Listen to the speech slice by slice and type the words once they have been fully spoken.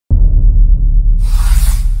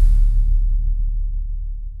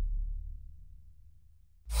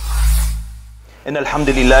إن الحمد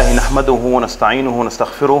لله نحمده ونستعينه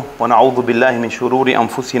ونستغفره ونعوذ بالله من شرور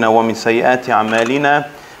أنفسنا ومن سيئات أعمالنا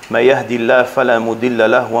ما يهدي الله فلا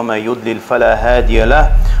مضل له وما يضلل فلا هادي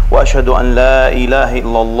له وأشهد أن لا إله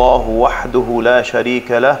إلا الله وحده لا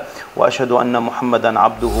شريك له وأشهد أن محمدا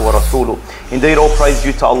عبده ورسوله. Indeed, all praise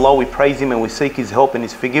due to Allah. We praise Him and we seek His help and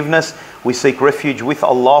His forgiveness. We seek refuge with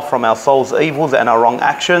Allah from our soul's evils and our wrong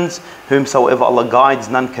actions. Whomsoever Allah guides,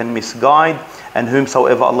 none can misguide. And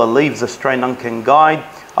whomsoever Allah leaves astray, none can guide.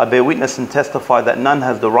 I bear witness and testify that none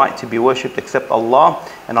has the right to be worshipped except Allah.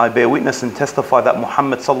 And I bear witness and testify that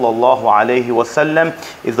Muhammad sallallahu alayhi wasallam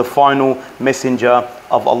is the final messenger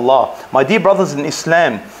of Allah. My dear brothers in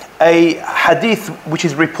Islam, a hadith which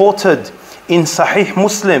is reported in Sahih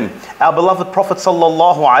Muslim, our beloved Prophet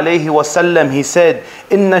sallallahu alayhi wasallam, he said,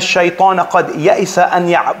 "Inna ash-shaytana qad ya'isa an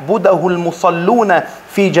ya'budahu al-musalluna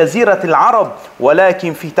fi jazirati al-Arab,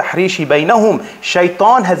 walakin fi tahrishi baynahum."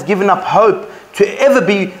 Shaitan has given up hope to ever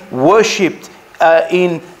be worshipped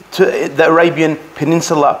in the Arabian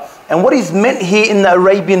Peninsula. And what is meant here in the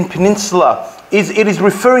Arabian Peninsula is it is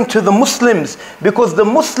referring to the Muslims, because the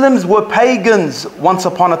Muslims were pagans once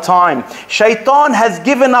upon a time. Shaitan has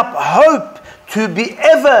given up hope to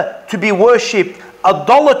be worshipped.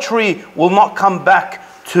 Idolatry will not come back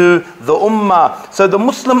to the ummah. So the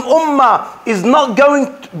Muslim ummah is not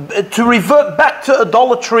going to revert back to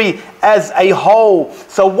idolatry as a whole.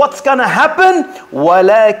 So what's going to happen?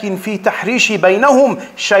 وَلَكِنْ فِي تَحْرِيشِ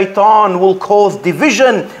بَيْنَهُمْ. Shaitan will cause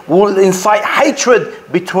division, will incite hatred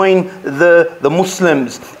between the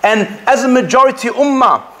Muslims. And as a majority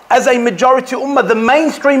ummah, the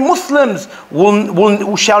mainstream Muslims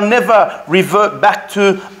shall never revert back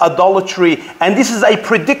to idolatry. And this is a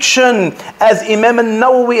prediction, as Imam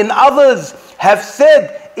al-Nawawi and others have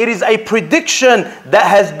said. It is a prediction that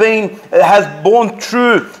has borne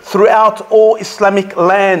true throughout all Islamic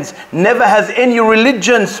lands. Never has any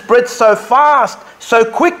religion spread so fast, so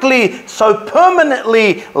quickly, so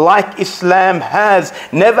permanently like Islam has.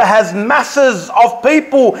 Never has masses of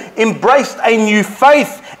people embraced a new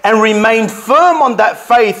faith and remained firm on that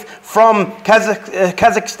faith, from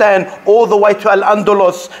Kazakhstan all the way to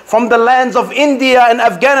Al-Andalus, from the lands of India and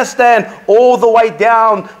Afghanistan all the way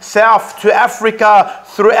down south to Africa.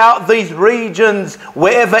 Throughout these regions,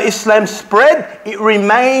 wherever Islam spread, it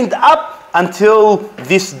remained up until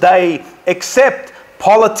this day, except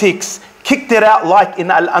politics kicked it out like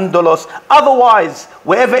in Al-Andalus. Otherwise,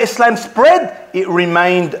 wherever Islam spread, it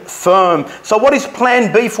remained firm. So what is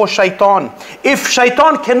plan B for Shaitan? If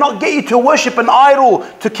Shaitan cannot get you to worship an idol,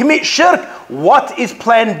 to commit shirk, what is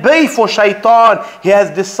plan B for Shaitan? He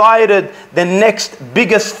has decided the next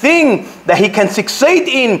biggest thing that he can succeed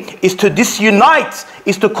in is to disunite,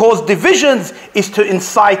 is to cause divisions, is to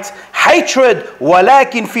incite hatred.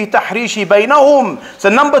 وَلَكِنْ فِي تَحْرِيشِ بَيْنَهُمْ. So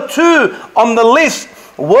number 2 on the list,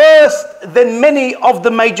 worse than many of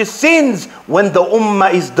the major sins, when the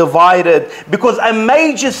ummah is divided. Because a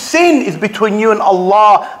major sin is between you and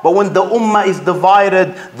Allah, but when the ummah is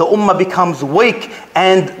divided, the ummah becomes weak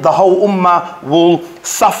and the whole ummah will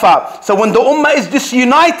suffer. So when the ummah is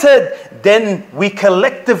disunited, then we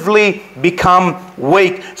collectively become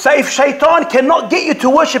weak. So if Shaitan cannot get you to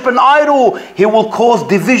worship an idol, he will cause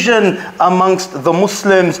division amongst the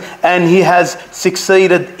Muslims, and he has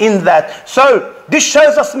succeeded in that. So this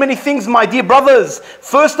shows us many things, my dear brothers.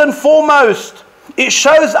 First and foremost, it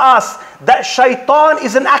shows us that Shaitan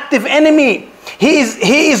is an active enemy. He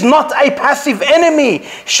is not a passive enemy.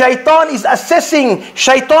 Shaitan is assessing.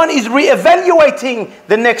 Shaitan is re-evaluating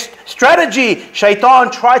the next strategy.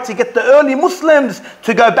 Shaitan tried to get the early Muslims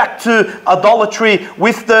to go back to idolatry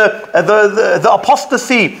with the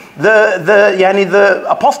apostasy, the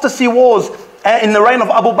apostasy wars in the reign of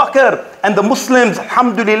Abu Bakr, and the Muslims,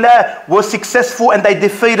 alhamdulillah, were successful and they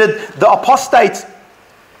defeated the apostates,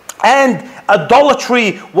 and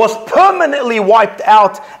idolatry was permanently wiped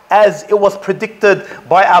out, as it was predicted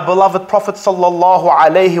by our beloved Prophet sallallahu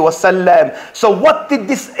alaihi wasallam. So what did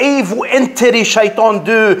this evil entity Shaitan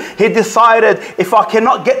do? He decided, if I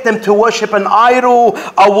cannot get them to worship an idol,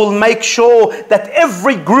 I will make sure that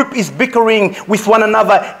every group is bickering with one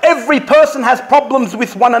another. Every person has problems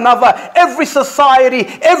with one another. Every society,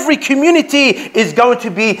 every community is going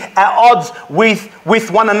to be at odds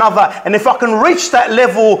with one another. And if I can reach that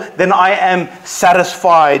level, then I am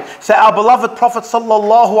satisfied. So our beloved Prophet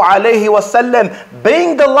sallallahu alaihi wasallam,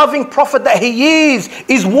 being the loving Prophet that he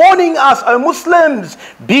is warning us, O Muslims,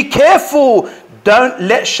 be careful. Don't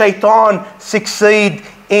let Shaitan succeed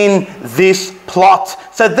in this plot.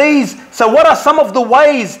 So what are some of the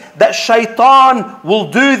ways that Shaitan will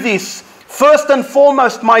do this? First and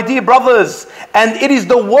foremost, my dear brothers, and it is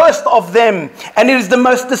the worst of them, and it is the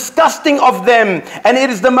most disgusting of them, and it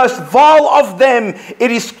is the most vile of them. It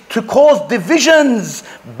is to cause divisions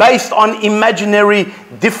based on imaginary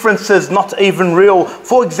differences, not even real.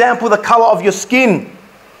 For example, the color of your skin,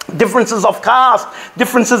 differences of caste,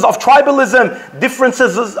 differences of tribalism,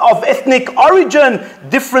 differences of ethnic origin,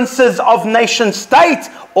 differences of nation state.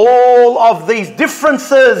 All of these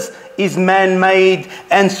differences is man-made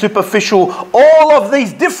and superficial. All of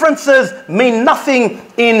these differences mean nothing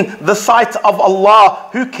in the sight of Allah.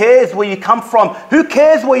 Who cares where you come from? Who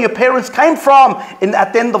cares where your parents came from? And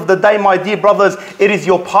at the end of the day, my dear brothers, it is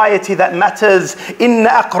your piety that matters. Inna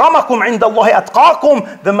akramakum indallahi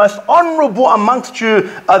atqakum. The most honorable amongst you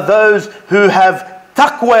are those who have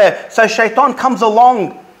taqwa. So Shaitan comes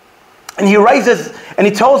along and he raises and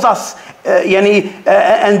he tells us,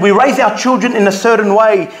 and we raise our children in a certain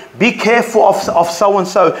way. Be careful of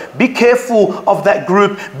so-and-so. Be careful of that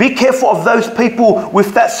group. Be careful of those people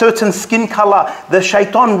with that certain skin color. The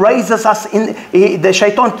Shaitan raises us in, the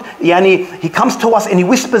Shaitan, he comes to us and he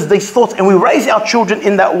whispers these thoughts, and we raise our children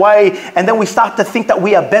in that way, and then we start to think that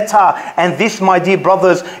we are better. And this, my dear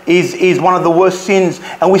brothers, is one of the worst sins.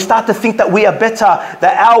 And we start to think that we are better,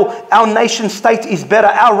 that our nation state is better,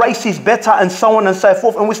 our race is better, and so on and so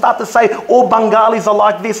forth. And we start to say, all Bengalis are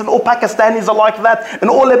like this, and all Pakistanis are like that, and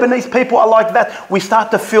all Lebanese people are like that. We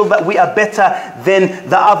start to feel that we are better than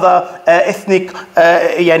the other ethnic,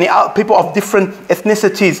 people of different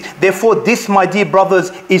ethnicities. Therefore, this, my dear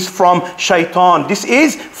brothers, is from Shaitan. This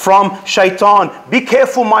is from Shaitan. Be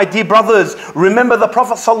careful, my dear brothers. Remember, the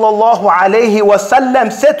Prophet sallallahu alaihi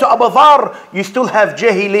wasallam said to Abu Dharr, you still have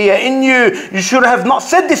jahiliyyah in you. You should have not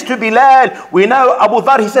said this to Bilal. We know Abu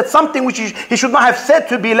Dharr, he said something which he should not have said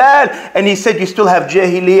to Bilal. And he said, you still have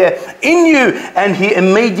jahiliyyah in you. And he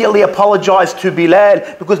immediately apologized to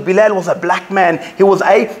Bilal, because Bilal was a black man. He was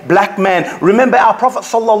a black man. Remember our Prophet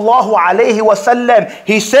sallallahu alaihi wasallam,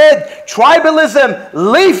 he said, tribalism,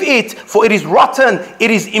 leave it, for it is rotten, it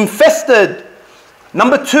is infested.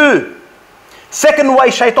 Number two, second way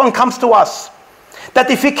Shaitan comes to us, that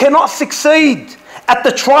if he cannot succeed at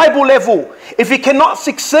the tribal level, if he cannot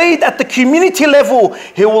succeed at the community level,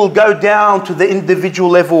 he will go down to the individual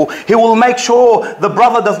level. He will make sure the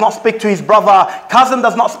brother does not speak to his brother, cousin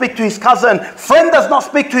does not speak to his cousin, friend does not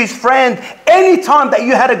speak to his friend. Anytime that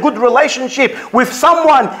you had a good relationship with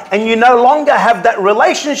someone and you no longer have that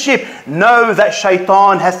relationship, know that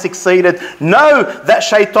Shaitan has succeeded. Know that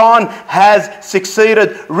Shaitan has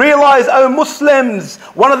succeeded. Realize, O Muslims,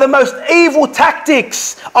 one of the most evil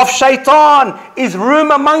tactics of Shaitan is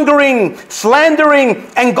rumor mongering, slandering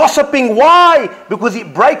and gossiping. Why? Because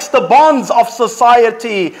it breaks the bonds of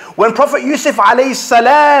society. When Prophet Yusuf alayhi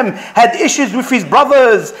salam had issues with his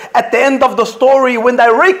brothers, at the end of the story, when they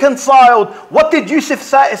reconciled, what did Yusuf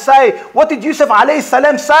say? What did Yusuf alayhi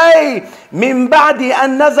salam say? Min ba'di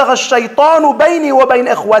an nazagha ash-shaytanu bayni wa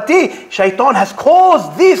bayn ikhwati. Shaitan has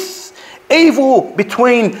caused this evil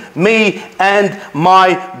between me and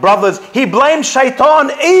my brothers. He blamed Shaitan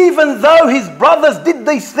even though his brothers did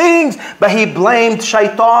these things, but he blamed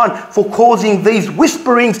Shaitan for causing these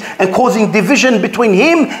whisperings and causing division between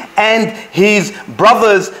him and his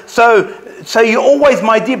brothers. So you always,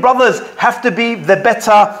 my dear brothers, have to be the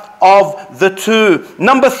better of the two.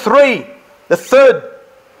 Number three, the third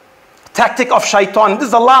tactic of Shaitan, this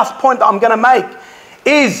is the last point that I'm going to make,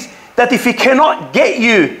 is that if he cannot get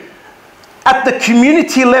you at the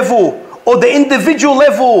community level or the individual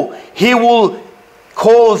level, he will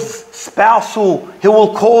cause he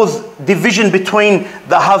will cause division between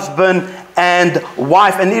the husband and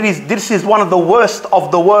wife. And this is one of the worst of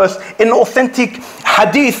the worst. In authentic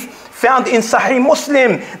hadith found in Sahih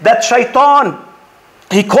Muslim, that Shaitan,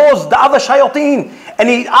 he calls the other shayateen and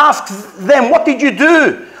he asks them, what did you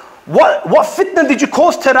do? What fitna did you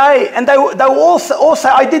cause today? And they will all say,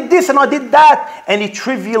 I did this and I did that. And he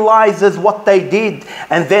trivializes what they did.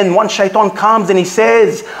 And then one shaitan comes and he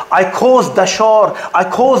says, I caused dashar, I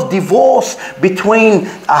caused divorce between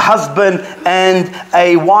a husband and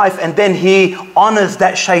a wife. And then he honors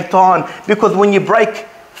that shaitan. Because when you break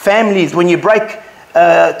families, when you break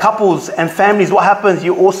couples and families, what happens?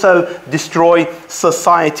 You also destroy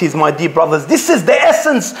societies, my dear brothers. This is the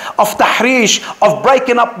essence of tahrish, of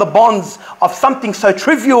breaking up the bonds of something so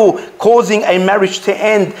trivial, causing a marriage to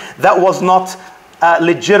end that was not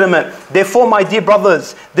legitimate. Therefore, my dear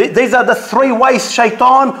brothers, these are the three ways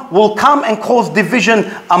Shaitan will come and cause division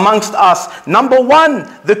amongst us. Number one,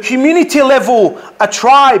 the community level, a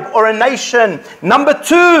tribe or a nation. Number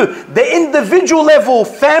two, the individual level,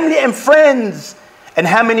 family and friends. And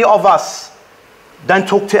how many of us don't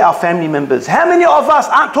talk to our family members. How many of us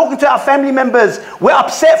aren't talking to our family members? We're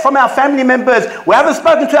upset from our family members. We haven't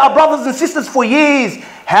spoken to our brothers and sisters for years.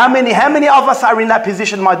 How many of us are in that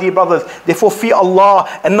position, my dear brothers? Therefore, fear Allah.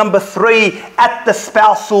 And number 3, at the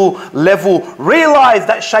spousal level, realize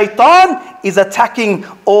that Shaitan is attacking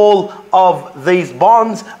all of these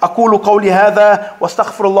bonds. أقول قولي هذا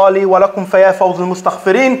واستغفر الله لي ولكم فيا فوز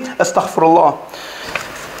المستغفرين. استغفر الله.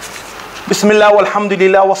 Bismillah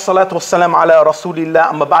walhamdulillah wassalatu wassalam ala rasulillah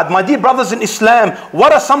amma ba'd. My dear brothers in Islam,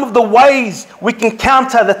 what are some of the ways we can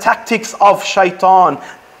counter the tactics of Shaitan?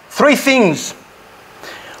 3 things.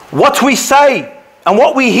 What we say and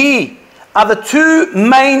what we hear are the 2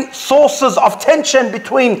 main sources of tension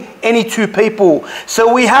between any 2 people.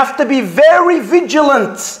 So we have to be very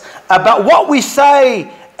vigilant about what we say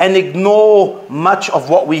and ignore much of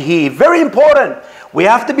what we hear. Very important. We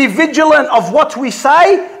have to be vigilant of what we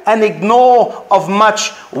say and ignore of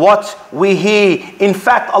much what we hear. In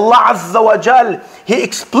fact, Allah Azza wa Jal, He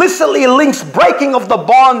explicitly links breaking of the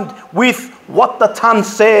bond with what the tongue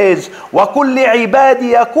says. وَكُلِّ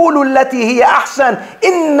عِبَادِي يَقُولُ الَّتِي هِيَ أَحْسَنُ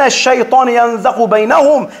إِنَّ الشَّيْطَانَ يَنزَغُ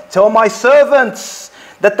بَيْنَهُم. Tell my servants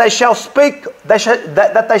that they shall speak,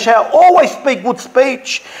 that they shall always speak good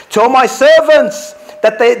speech. Tell my servants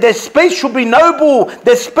that their speech should be noble.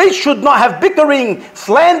 Their speech should not have bickering,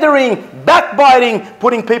 slandering, backbiting,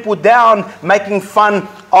 putting people down, making fun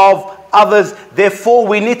of others. Therefore,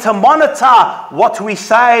 we need to monitor what we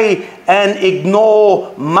say and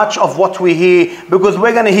ignore much of what we hear, because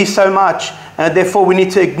we're going to hear so much, and therefore we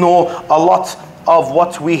need to ignore a lot of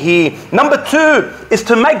what we hear. Number 2 is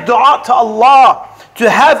to make dua to Allah, to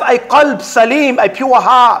have a qalb salim, a pure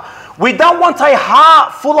heart. We don't want a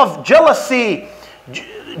heart full of jealousy,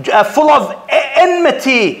 full of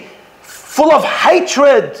enmity, full of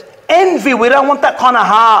hatred, envy. We don't want that kind of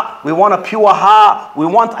heart. We want a pure heart. We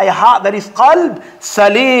want a heart that is qalb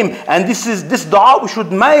salim. And this dua we should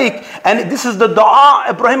make. And this is the dua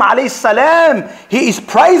Ibrahim alayhi salam, he is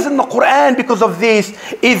praised in the Quran because of this.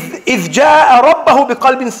 إِذْ جَاءَ رَبَّهُ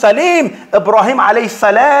بِقَلْبٍ سَلِيمٍ. Ibrahim alayhi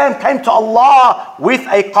salam came to Allah with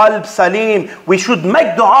a qalb salim. We should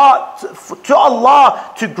make dua to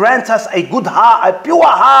Allah to grant us a good heart, a pure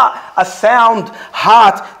heart, a sound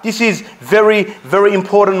heart. This is very, very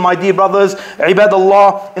important, my dear brothers. عباد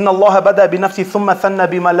الله إن الله بدأ بنفسه ثم ثنى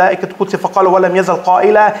بملائكة قدسه فقال ولم يزل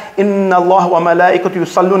قائلا إن الله وملائكته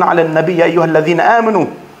يصلون على النبي أيها الذين آمنوا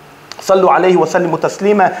صلوا عليه وسلموا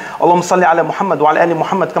تسليما اللهم صل على محمد وعلى آل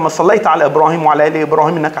محمد كما صليت على إبراهيم وعلى آل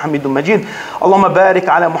إبراهيم إنك حميد مجيد اللهم بارك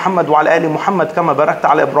على محمد وعلى آل محمد كما باركت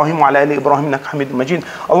على إبراهيم وعلى آل إبراهيم إنك حميد مجيد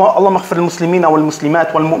اللهم اغفر للمسلمين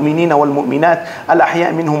والمسلمات والمؤمنين والمؤمنات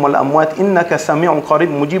الأحياء منهم والأموات إنك سميع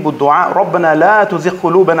قريب مجيب الدعاء ربنا لا تزغ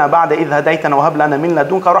قلوبنا بعد إذ هديتنا وهب لنا من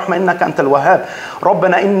لدنك رحمة إنك أنت الوهاب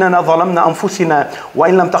ربنا إننا ظلمنا أنفسنا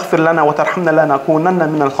وإن لم تغفر لنا وترحمنا لنكونن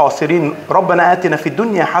من الخاسرين ربنا آتنا في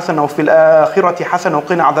الدنيا حسنة وفي الآخرة حسنة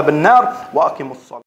وقنا عذاب النار وأقم الصلاة.